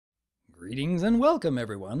Greetings and welcome,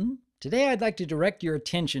 everyone. Today I'd like to direct your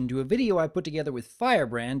attention to a video I put together with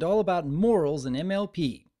Firebrand all about morals in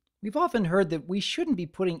MLP. We've often heard that we shouldn't be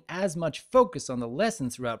putting as much focus on the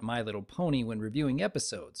lessons throughout My Little Pony when reviewing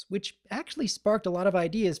episodes, which actually sparked a lot of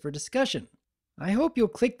ideas for discussion. I hope you'll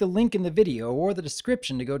click the link in the video or the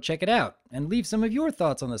description to go check it out, and leave some of your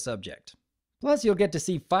thoughts on the subject. Plus, you'll get to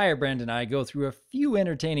see Firebrand and I go through a few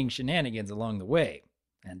entertaining shenanigans along the way.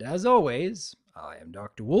 And as always, I am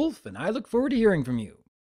Dr. Wolf, and I look forward to hearing from you.